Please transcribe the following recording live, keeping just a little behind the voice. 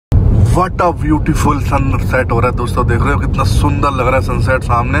What a beautiful sunset हो रहा है दोस्तों, देख रहे हो कितना सुंदर लग रहा है सनसेट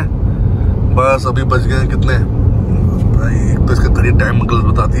सामने। बस अभी बज गए हैं कितने भाई, एक तो इसका करीब टाइम गलत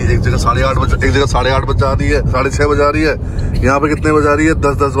बताती है, एक जगह 8:30 बजे, एक जगह 8:30 बजा रही है, 6:30 बजा रही है, यहाँ पे कितने बजा रही है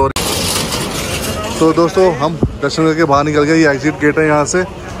 10:10 हो रही है। तो दोस्तों हम दर्शन करके बाहर निकल गए, ये एग्जिट गेट है यहाँ से,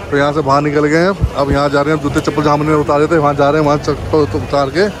 तो यहाँ से बाहर निकल गए हैं। अब यहाँ जा रहे हैं, जूते चप्पल जहाँ हमने उतारे थे वहाँ जा रहे हैं, वहाँ चप्पल उतार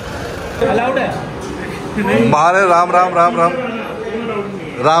के बाहर है। राम राम राम राम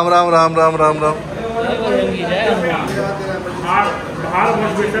राम राम राम राम राम राम।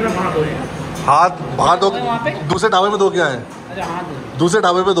 हाथ बाहर दो, दूसरे ढाबे में दो क्या है, दूसरे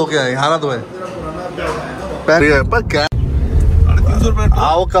ढाबे पे दो क्या है, यहाँ ना दो है पर क्या 350 रुपए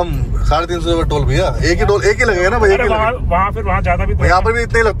आओ कम, 350 रुपए टोल भैया, एक ही टोल, एक ही लगेगा ना भैया। वहाँ फिर वहाँ ज्यादा भी, यहाँ पर भी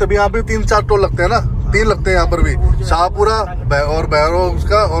इतने ही लगते हैं, यहाँ पे 3-4 टोल लगते हैं ना, 3 लगते हैं यहाँ पर भी, शाहपुरा और बैरो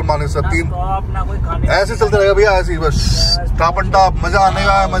उसका और मानेसर 3 ऐसे चलते रहेगा भैया, ऐसे ही बस टाप एंड टाप। मजा आने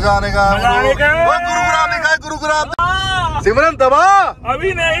का, मजा आने का। गुरुग्राम लिखा है, गुरुग्राम। सिमरन दबा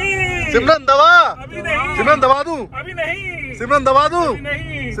अभी नहीं, सिमरन दबा अभी नहीं, सिमरन दबा दूं अभी नहीं, सिमरन दबा दूं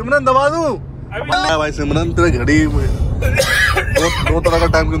नहीं, सिमरन दबा दूं भाई। सिमरन तेरे घड़ी दो तरह का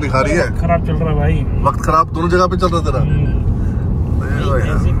टाइम क्यों दिखा रही है, खराब चल रहा है भाई, वक्त खराब दोनों जगह पे चल रहा तेरा।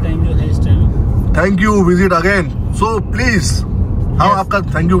 Thank you, visit again. So please हम आपका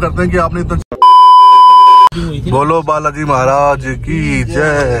थैंक यू करते हैं कि आपने इतना। बोलो बालाजी महाराज की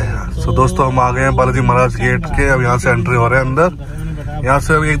जय। तो दोस्तों हम आ गए हैं बालाजी महाराज गेट के, अब यहाँ से एंट्री हो रहे हैं अंदर। यहाँ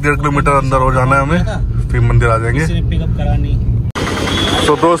से अब 1-1.5 किलोमीटर अंदर हो जाना है हमें, फिर मंदिर आ जाएंगे।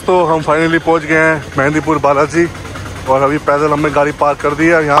 तो दोस्तों हम फाइनली पहुँच गए हैं मेहंदीपुर बालाजी, और अभी पैदल हमने गाड़ी पार्क कर दी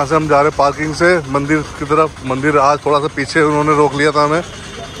है। यहाँ से हम जा रहे हैं पार्किंग से मंदिर की तरफ। मंदिर आज थोड़ा सा पीछे उन्होंने रोक लिया था हमें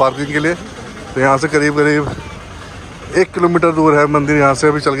पार्किंग के लिए, तो यहाँ से करीब 1 किलोमीटर दूर है मंदिर, यहाँ से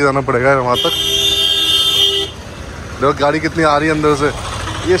अभी चल के जाना पड़ेगा वहाँ तक। देखो गाड़ी कितनी आ रही है अंदर से,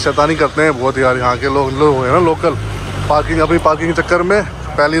 ये शैतानी करते हैं बहुत यार, यहाँ के लोग हैं ना लोकल, पार्किंग अपनी पार्किंग के चक्कर में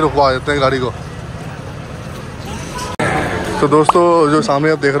पहले ही रुकवा देते हैं गाड़ी को। तो दोस्तों जो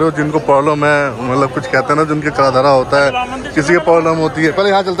सामने आप देख रहे हो, जिनको प्रॉब्लम है, मतलब कुछ कहते हैं ना जिनके कराधारा होता है, किसी की प्रॉब्लम होती है, पहले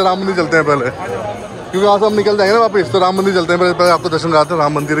यहाँ चलते राम मंदिर चलते हैं पहले, क्योंकि वहाँ से हम निकल जाएंगे ना वापस, तो राम मंदिर चलते हैं पहले आपको दर्शन कराते हैं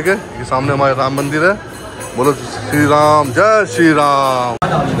राम मंदिर के। ये सामने हमारे राम मंदिर है, बोलो श्री राम, जय श्री राम।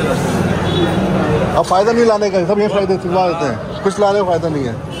 अब फायदा नहीं लाने का, सब ये फायदे सिखवा देते हैं, कुछ लाने का फायदा नहीं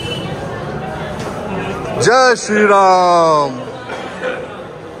है। जय श्री राम।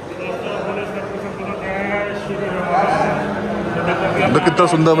 तो कितना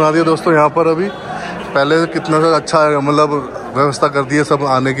सुंदर बना दिया दोस्तों यहाँ पर, अभी पहले कितना अच्छा मतलब व्यवस्था कर दी है सब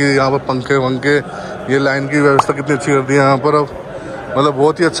आने की, यहाँ पर पंखे वंखे, ये लाइन की व्यवस्था कितनी अच्छी कर दी है यहाँ पर। अब मतलब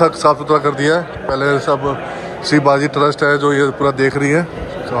बहुत ही अच्छा साफ सुथरा कर दिया है। पहले सब श्री बालाजी ट्रस्ट है जो ये पूरा देख रही है,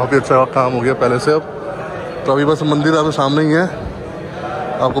 काफ़ी अच्छा काम हो गया पहले से। अब तो अभी बस मंदिर आपके सामने ही है,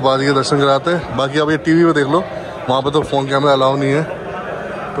 आपको बालाजी के दर्शन कराते हैं। बाकी आप ये टीवी में देख लो, वहाँ पे तो फ़ोन कैमरा अलाउ नहीं है,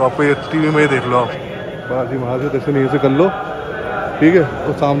 तो आपको ये टीवी में ही देख लो, आप बालाजी महाराज के दर्शन यहीं से कर लो, ठीक है।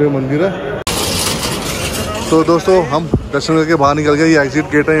 तो सामने मंदिर है। तो दोस्तों हम दर्शन करके बाहर निकल गए, ये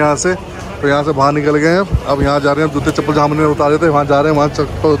एग्जिट गेट है यहाँ से, तो यहाँ से बाहर निकल गए हैं। अब यहाँ जा रहे हैं, जूते चप्पल जहाँ हमने उतारे थे वहाँ जा रहे हैं, वहाँ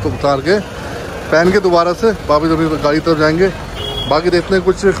चप्पल उतार के पहन के दोबारा से वापस अपनी गाड़ी तरफ जाएंगे। बाकी देखते हैं,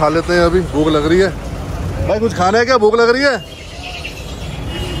 कुछ खा लेते हैं, अभी भूख लग रही है। भाई कुछ खाना है क्या, भूख लग रही है?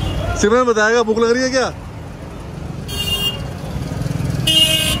 सिमरन बताएगा भूख लग रही है क्या?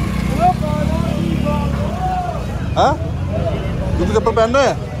 हाँ जूते चप्पल पहनना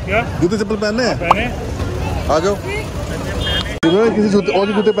है क्या? जूते चप्पल पहनने हैं, आ जाओ। किसी जूते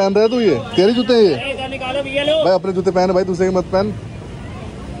और जूते पहन रहा है, तो ये तेरे जूते हैं ये? भाई अपने जूते पहन भाई, दूसरे के मत पहन।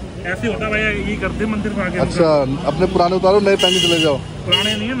 ऐसे होता है भाई, ये करते मंदिर में आके। अच्छा अपने पुराने उतारो, नए पहन के चले जाओ।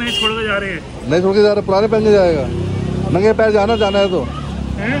 पुराने नहीं है, नए छोड़ के जा रहे हैं। नए छोड़ के जा रहे, पुराने पहन के जाएगा। नंगे पैर जाना है तो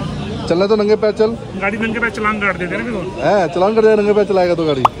चलना, तो नंगे पैर चल। गाड़ी नंगे पैर चलान काट देते हैं, चलान कर जाएगा, नंगे पैर चलाएगा तो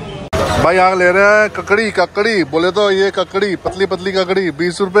गाड़ी। भाई यहाँ ले रहे हैं ककड़ी, बोले तो ये ककड़ी पतली पतली ककड़ी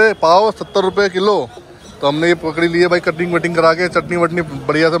 20 रुपए पाव, 70 रुपए किलो। तो हमने ये पकड़ी ली है भाई, कटिंग वटिंग करा के, चटनी वटनी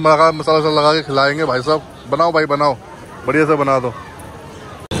बढ़िया से मसाला लगा के खिलाएंगे भाई साहब। बनाओ भाई बनाओ, बढ़िया से बना दो।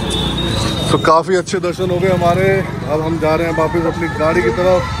 तो काफ़ी अच्छे दर्शन हो गए हमारे। अब हम जा रहे हैं वापस अपनी गाड़ी की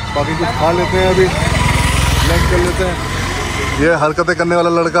तरफ, बाकी कुछ खा लेते हैं, अभी लंच कर लेते हैं। ये हरकतें करने वाला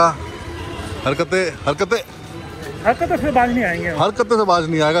लड़का, हरकतें से बाज नहीं आएंगे, हरकतें से बाज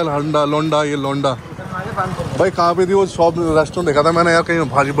नहीं आएगा। लोंडा ये लोंडा भाई कहाँ पे थी वो शॉप, रेस्टोरेंट देखा था मैंने यार, कहीं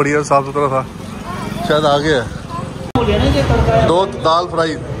भाजी बढ़िया साफ सुथरा था, शायद आगे है। 2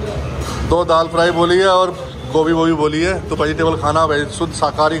 दाल फ्राई बोली है और गोभी बोली है। तो वेजिटेबल खाना, शुद्ध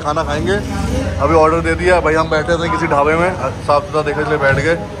शाकाहारी खाना खाएंगे। अभी ऑर्डर दे दिया भाई, हम बैठे थे किसी ढाबे में, साफ सुथरा देखने के लिए बैठ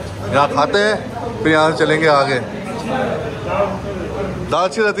गए, यहाँ खाते हैं फिर यहाँ से चलेंगे आगे। दाल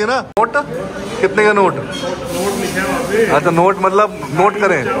अच्छी रहती है ना। नोट कितने का नोट? नोट लिखा है वहाँ पे। अच्छा नोट मतलब नोट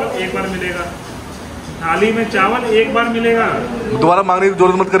करें। एक बार मिलेगा थाली में चावल, एक बार मिलेगा। दोबारा मांगने की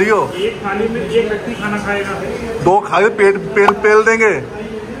जरूरत मत करियो। एक थाली में एक व्यक्ति खाना खाएगा, 2 खाए पेट पेल देंगे।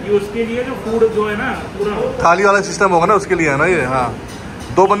 ये उसके लिए जो फूड जो है ना पूरा थाली वाला सिस्टम होगा ना, उसके लिए है ना ये। हाँ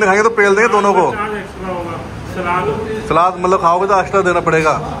 2 बंदे खाएंगे तो पेल देंगे दोनों को। एक्स्ट्रा होगा। सलाद मतलब खाओगे तो एक्स्ट्रा देना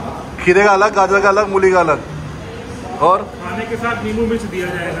पड़ेगा। खीरे का अलग, गाजर का अलग, मूली का अलग, और खाने के साथ नींबू मिर्च दिया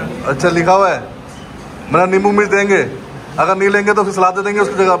जाएगा। अच्छा लिखा हुआ है, मतलब नींबू मिर्च देंगे। अगर नहीं लेंगे तो फिर सलाद दे देंगे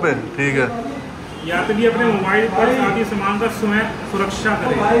उसकी जगह पे। ठीक है। यात्री अपने मोबाइल पर आदि सामान का स्वयं सुरक्षा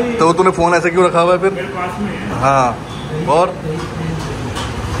करे। तो तूने फोन ऐसे क्यों रखा हुआ है फिर? मेरे पास में है। हाँ और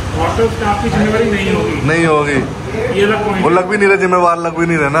होटल स्टाफ की जिम्मेवारी नहीं होगी। नहीं होगी। ये लग वो लग भी नहीं रहे, जिम्मेवार लग भी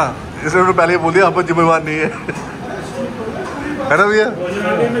नहीं रहे ना, इसलिए तो पहले ही बोल दिया आप जिम्मेवार नहीं है। है ना भैया?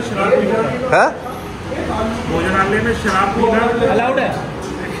 भोजनालय में शराब पीना है? भोजनालय में शराब पीना अलाउड है?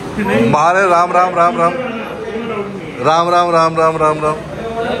 नहीं। मारे राम राम राम राम राम राम राम राम राम राम।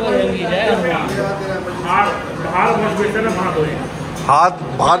 हाथ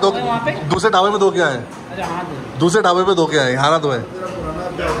बाहर दो, दूसरे ढाबे में धो के आए। दूसरे ढाबे पे धो के आए, यहाँ ना धोए।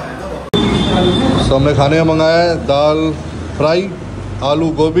 तो हमने खाने में मंगाया है दाल फ्राई, आलू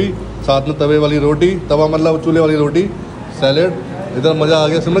गोभी, साथ में तवे वाली रोटी, तवा मतलब चूल्हे वाली रोटी, सैलेड। इधर मज़ा आ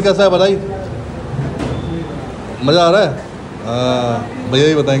गया। सिमरन कैसा है बताइए? मज़ा आ रहा है? हाँ भैया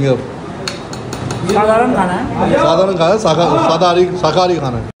ही बताएंगे अब। साधारण खाना है, साधारण खाना है, शाकाहारी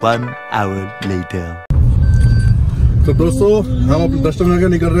खाना है। 1 hour later. तो दोस्तों हम अपने दर्शन करके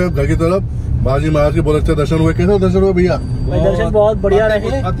निकल रहे हैं घर की तरफ। बालाजी महाराज के बहुत अच्छे दर्शन हुए। कैसे दर्शन हुए भैया? दर्शन बहुत बढ़िया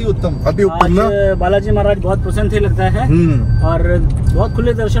रहे, अति उत्तम ना। बालाजी महाराज बहुत प्रसन्न थे लगता है, और बहुत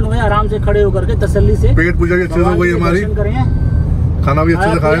खुले दर्शन हुए, आराम से खड़े होकर के तसल्ली से। पेट पूजा की अच्छे से हुई हमारी, खाना भी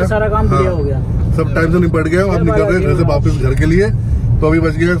अच्छे से खाया, सारा काम बढ़िया हो गया, सब टाइम से निपट गया। अब निकल रहे हैं घर से वापस घर के लिए। तो अभी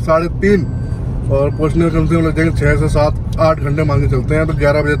बज गए 3:30 और पहुंचने में कम से कम लग जाएंगे 6 से 7 8 घंटे मान के चलते हैं। तो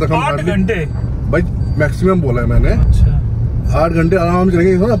 11 बजे तक हम 8 घंटे भाई मैक्सिमम बोला है मैंने। अच्छा 8 घंटे आराम से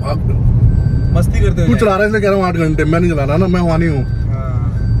चलेंगे ना। मस्ती करते हैं। तू चला रहा है इसलिए कह रहा हूँ 8 घंटे। मैं नहीं चला रहा ना, मैं वहाँ नहीं हूँ।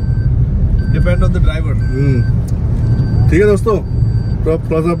 Depend on the driver. ठीक है दोस्तों, तो अब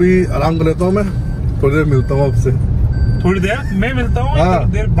थोड़ा सा अभी आराम कर लेता हूँ। मैं थोड़ी देर मिलता हूँ आपसे। थोड़ी देर मैं मिलता हूँ। हाँ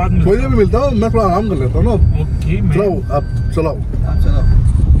देर बाद थोड़ी देर में मिलता हूँ। मैं थोड़ा आराम कर लेता हूँ ना। ओके चलाओ आप चलाओ।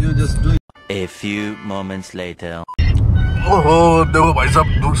 You just do it. A few moments later. ओहो देखो भाई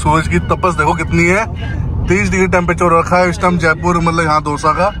साहब, सूरज की तपस देखो कितनी है। 30 डिग्री टेम्परेचर रखा है इस टाइम जयपुर, मतलब यहाँ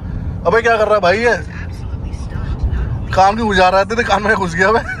दोसा का। अबे क्या कर रहा है भाई ये? कान क्यों गुजार रहा है? तेरे कान में घुस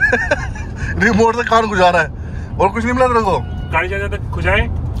गया भाई। रिमोट से कान गुजार रहा है और कुछ नहीं मिला तेरे को? गाड़ी ज्यादा तक खुजाए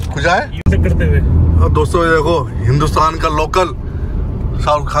करते हुए। दोस्तों देखो हिंदुस्तान का लोकल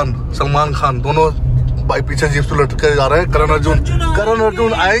शाहरुख खान, सलमान खान दोनों भाई पीछे जीप से लटक के जा रहे हैं। करण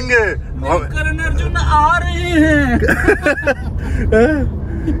अर्जुन आएंगे। करण अर्जुन आ रहे हैं।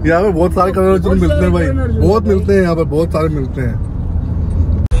 यहाँ पे बहुत सारे करण अर्जुन मिलते हैं भाई, बहुत मिलते हैं यहाँ पे, बहुत सारे मिलते हैं।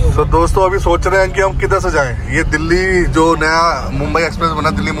 तो दोस्तों अभी सोच रहे हैं कि हम किधर से जाएं। ये दिल्ली जो नया मुंबई एक्सप्रेस बना,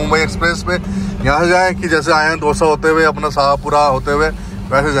 दिल्ली मुंबई एक्सप्रेस पे यहाँ से जाएं कि जैसे आए हैं दोसा होते हुए, अपना शाहपुरा होते हुए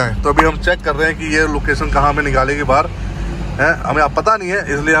वैसे जाएं। तो अभी हम चेक कर रहे हैं कि ये लोकेशन कहाँ पे निकालेगी बाहर है, हमें आप पता नहीं है,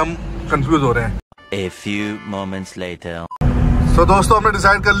 इसलिए हम कंफ्यूज हो रहे हैं। A few moments later. तो दोस्तों हमने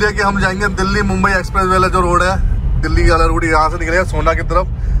डिसाइड कर लिया कि हम जाएंगे दिल्ली मुंबई एक्सप्रेस वाला जो रोड है, दिल्ली वाला रोड यहाँ से निकलेगा सोना की तरफ।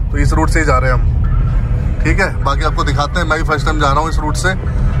 तो इस रूट से ही जा रहे हैं हम। ठीक है, बाकी आपको दिखाते हैं। मैं भी फर्स्ट टाइम जा रहा हूँ इस रूट से,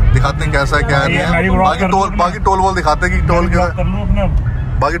 दिखाते हैं कैसा है क्या नहीं है। बाकी टोल वोल दिखाते हैं कि टोल क्या है,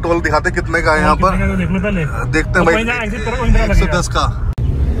 बाकी टोल दिखाते हैं कितने का है यहाँ पर। देखते हैं भाई 110 का।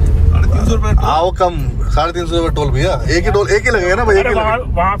 350 रुपए आओ कम, 350 रुपए टोल भैया। एक ही लगेगा ना भैया।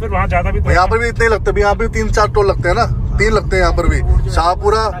 वहाँ फिर वहाँ ज्यादा भी यहाँ पर भी इतने ही लगते हैं। यहाँ पे 3-4 टोल लगते हैं ना, 3 लगते हैं यहाँ पर भी।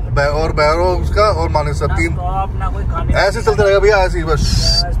 शाहपुरा और बैरो उसका और मानेसर 3 ऐसे चलते रहेगा भैया, ऐसे ही बस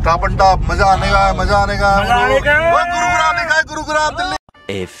टॉप एंड टॉप। मजा आने का है, मजा आने का है। गुरुग्राम लिखा है, Gurugram Delhi.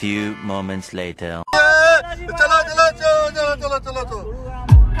 A few moments later. चलो चलो चलो चलो चलो चलो।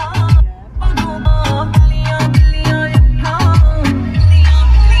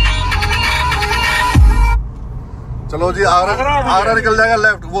 चलो जी आरा निकल जाएगा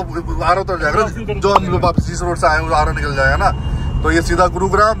लेफ्ट, वो आरा उतर जाएगा जो हम वापस जिस रोड से आए वो आरा निकल जाएगा ना। तो ये सीधा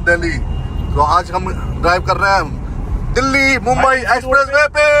गुरुग्राम दिल्ली। तो आज हम ड्राइव कर रहे हैं दिल्ली मुंबई एक्सप्रेसवे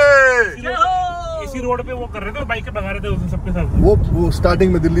पे। इसी रोड पे वो कर रहे थे, बाइक के भगा रहे थे सबके साथ। वो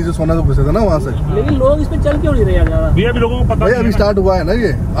स्टार्टिंग में दिल्ली से सोना से घुसे थे ना वहाँ से। लेकिन लोग इस पे चल क्यों नहीं रहे ज्यादा? भैया अभी लोगों को पता भाई अभी स्टार्ट हुआ है ना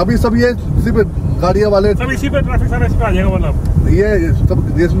ये, अभी सब ये इसी पे गाड़ियाँ वाले सब इसी पे ट्रैफिक सारा इस पे आ जाएगा। मतलब ये सब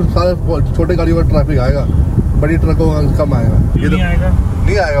देश में सारे छोटे गाड़ियों का ट्रैफिक आएगा, बड़ी ट्रकों का कम आएगा। ये नहीं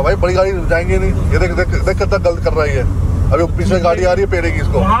आएगा भाई, बड़ी गाड़ी जाएंगे नहीं। ये देख कितना गलत कर रहा है ये। अभी पीछे गाड़ी आ रही है, पेड़ेगी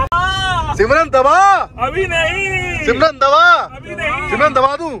इसको। सिमरन दबा। अभी नहीं। सिमरन दबा। अभी नहीं। सिमरन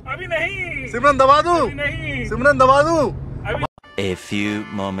दबा दूं। अभी नहीं। सिमरन दबा दूं। नहीं। सिमरन दबा दूं। A few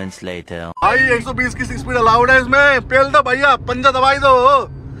moments later. भाई 120 की स्पीड अलाउड है इसमें। पेल दो भैया, पंजा दबाई दो।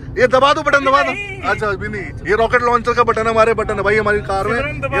 ये दबा दो, बटन दबा दो। अच्छा अभी नहीं, ये रॉकेट लॉन्चर का बटन है, हमारे बटन है भाई हमारी कार में। ये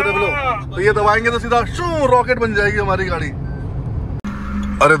दबा लो, तो ये दबाएंगे तो सीधा शू रॉकेट बन जाएगी हमारी गाड़ी।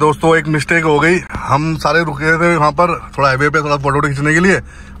 अरे दोस्तों, एक मिस्टेक हो गई। हम सारे रुके थे वहाँ पर थोड़ा हाईवे पे थोड़ा फोटो खींचने के लिए।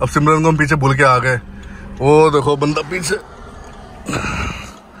 अब सिमरन को हम पीछे भूल के आ गए। वो देखो बंदा पीछे।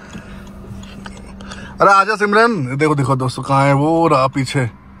 अरे आजा सिमरन। देखो देखो दोस्तों कहाँ है वो, रहा पीछे।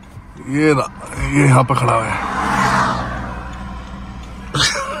 ये यहाँ पर खड़ा है।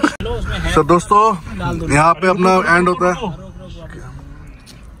 तो दोस्तों यहाँ पे अपना एंड होता है।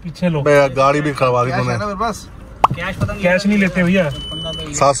 पीछे लो। गाड़ी भी खड़वा दी तूने। कैश नहीं लेते भैया।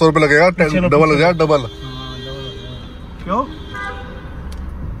 700 रुपये लगेगा, डबल हो जाएगा, डबल। क्यों?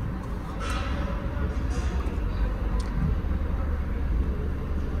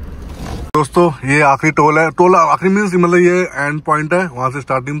 दोस्तों ये आखिरी टोल है। टोल आखिरी मीन्स मतलब ये एंड पॉइंट है, वहां से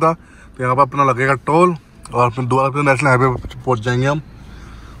स्टार्टिंग था। तो यहाँ पर अपना लगेगा टोल और फिर दोबारा नेशनल हाईवे पहुंच जाएंगे हम।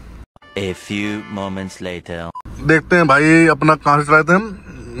 A few moments later. देखते हैं भाई अपना कहाँ से चढ़ाए थे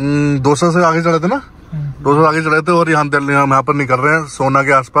हम। दोसा से आगे चढ़े थे ना, दोसा से आगे चढ़े थे। और यहाँ पर निकल रहे हैं सोना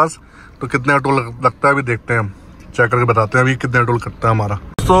के आसपास। तो कितने टोल लगता है अभी देखते हैं, हम चेक करके बताते हैं अभी कितने टोल कटता है हमारा।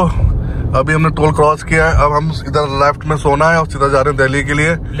 तो अभी हमने टोल क्रॉस किया है। अब हम इधर लेफ्ट में सोना है और सीधा जा रहे हैं दिल्ली के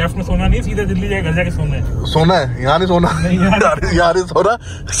लिए। लेफ्ट में सोना नहीं, सीधा दिल्ली जाके घर जाके सोना है। सोना है यहाँ नहीं सोना, यहाँ नहीं सोना,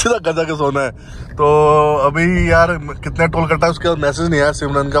 सीधा घर जाके सोना है। तो अभी यार कितने टोल कटा है उसके बाद मैसेज नहीं आया।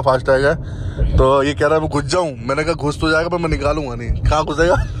 सिमरन का फास्टैग है तो ये कह रहा है मैं घुस जाऊं। मैंने कहा घुस तो जाएगा पर मैं निकालूंगा नहीं। कहाँ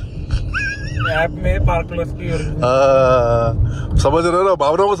घुसेगा? ऐप में पार्क प्लस की। समझ रहे हो ना,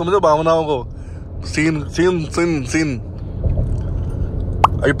 भावनाओं को समझो, भावनाओं को। सीन सीन सीन सीन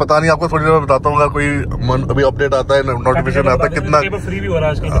अभी पता नहीं, आपको थोड़ी देर में बताता हूँ। कोई अभी अपडेट आता है, नोटिफिकेशन आता है कितना फ्री भी हो रहा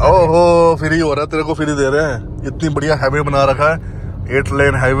है। ओहो फ्री हो रहा है, तेरे को फ्री दे रहे हैं। इतनी बढ़िया हाईवे बना रखा है, 8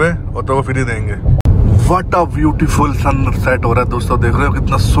 लेन हाईवे, और तेरे को फ्री देंगे। व्हाट अ ब्यूटीफुल सनसेट हो रहा है दोस्तों। देख रहे हो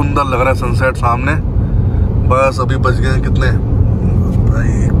कितना सुंदर लग रहा है सनसेट सामने। बस अभी बज गए कितने भाई,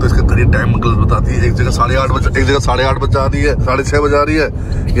 एक तो इसका करीब टाइम गलत बताती है। एक जगह 8:30 बजे, एक जगह 8:30 बजा रही है, 6:30 बजा रही है।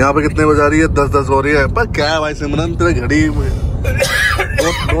 यहाँ पे कितने बजा रही है? 10:10 हो रही है। पर क्या है भाई सिमरन, तेरे घड़ी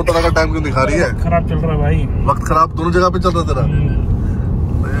दो तरह का टाइम क्यों दिखा रही है? खराब चल रहा है भाई, वक्त खराब दोनों जगह पे चल रहा तेरा।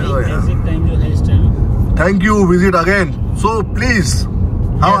 टाइम जो है इस time. Thank you, visit again. So please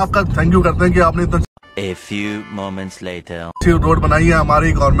हम आपका थैंक यू करते हैं कि आपने इतना A few moments later. अच्छी रोड बनाई है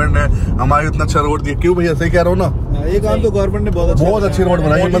हमारी गवर्नमेंट ने, हमारी इतना अच्छा रोड दिया। क्यों भैया, सही कह रहा हूँ ना? ये काम तो गवर्नमेंट ने बहुत अच्छी रोड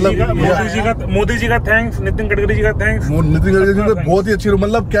बनाई है। मतलब मोदी जी का थैंक्स, नितिन गडकरी जी का थैंक्स। नितिन गडकरी जी ने बहुत ही अच्छी रोड,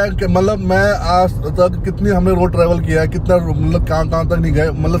 मतलब क्या मतलब मैं आज तक कितनी हमने रोड ट्रेवल किया है, कितना मतलब कहाँ तक नहीं गए।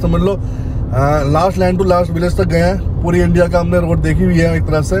 मतलब समझ लो last land to last village तक गए हैं। पूरी इंडिया का हमने रोड देखी हुई है एक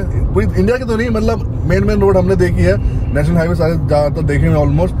तरह से। पूरी इंडिया की तो नहीं, मतलब मेन रोड हमने देखी है। नेशनल हाईवे सारे ज्यादातर देखे हुए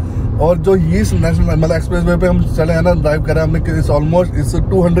ऑलमोस्ट। और जो ये नेशनल मतलब एक्सप्रेसवे पे हम चले हैं ना, ड्राइव करा हमने इस ऑलमोस्ट इस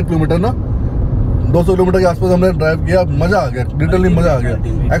 200 किलोमीटर ना, 200 किलोमीटर के आसपास हमने ड्राइव किया। मजा आ गया, लिटरली मजा आ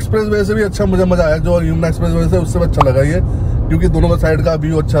गया। एक्सप्रेसवे से भी अच्छा मुझे मजा आया, जो यमुना एक्सप्रेसवे से उससे अच्छा लगा ये, क्योंकि दोनों का साइड का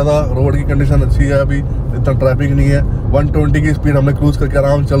व्यू अच्छा था, रोड की कंडीशन अच्छी है, अभी इतना ट्रैफिक नहीं है। 120 की स्पीड हमने क्रूज करके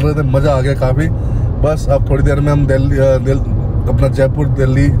आराम चल रहे थे, मजा आ गया काफी। बस अब थोड़ी देर में हम दिल्ली अपना जयपुर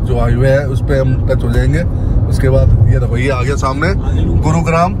दिल्ली जो हाईवे है उस पर हम टच हो जाएंगे। उसके बाद ये देखो ये आ गया सामने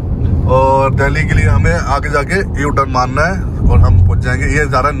गुरुग्राम, और दिल्ली के लिए हमें आगे जाके यू टर्न मारना है और हम पहुंच जाएंगे। ये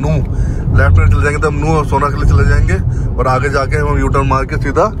जा रहा है नू, लेफ्ट में चले जाएंगे तो हम नू और सोना के लिए चले जाएंगे, और आगे जाके हम यू टर्न मार के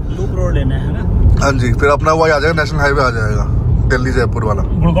सीधा लूप रोड लेना है ना। हाँ जी, फिर अपना वो आ जाएगा, नेशनल हाईवे आ जाएगा दिल्ली जयपुर वाला।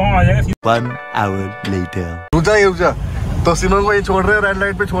 गुड़गांव आ जाएगा। 1 hour later. रुक जा। तो सिमरन को यहीं छोड़ रहे हैं, रेड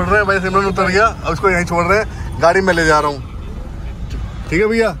लाइट पे छोड़ रहे हैं भाई। सिमरन उतर गया, अब उसको यहीं छोड़ रहे हैं, गाड़ी में ले जा रहा हूँ। ठीक है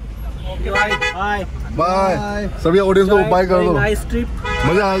भैया, बाय। सभी ऑडियंस को बाय कर दो। नाइस ट्रिप,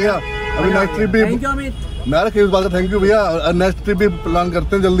 मजा आ गया। अभी नेक्स्ट ट्रिप भी थैंक यू अमित। मैं रखे इस बात का थैंक यू भैया। नेक्स्ट ट्रिप भी प्लान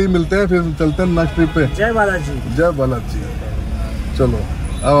करते हैं, जल्दी मिलते हैं, फिर चलते हैं नेक्स्ट ट्रिप पे। जय बालाजी। जय बालाजी। चलो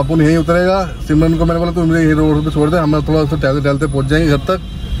अब अपन यहीं उतरेगा। सिमरन को मैंने बोला तुम मुझे यही रोड पे छोड़ दे, हम थोड़ा सा टहलते टहलते पहुंच जाएंगे घर तक।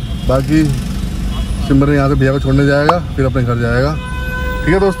 बाकी सिमरन यहाँ से भैया को छोड़ने जाएगा, फिर अपने घर जाएगा।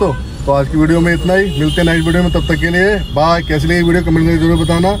 ठीक है दोस्तों, तो आज की वीडियो में इतना ही। मिलते हैं नेक्स्ट वीडियो में, तब तक के लिए बाय। कैसी लगी वीडियो कमेंट में जरूर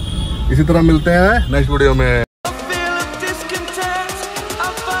बताना। इसी तरह मिलते हैं नेक्स्ट वीडियो में।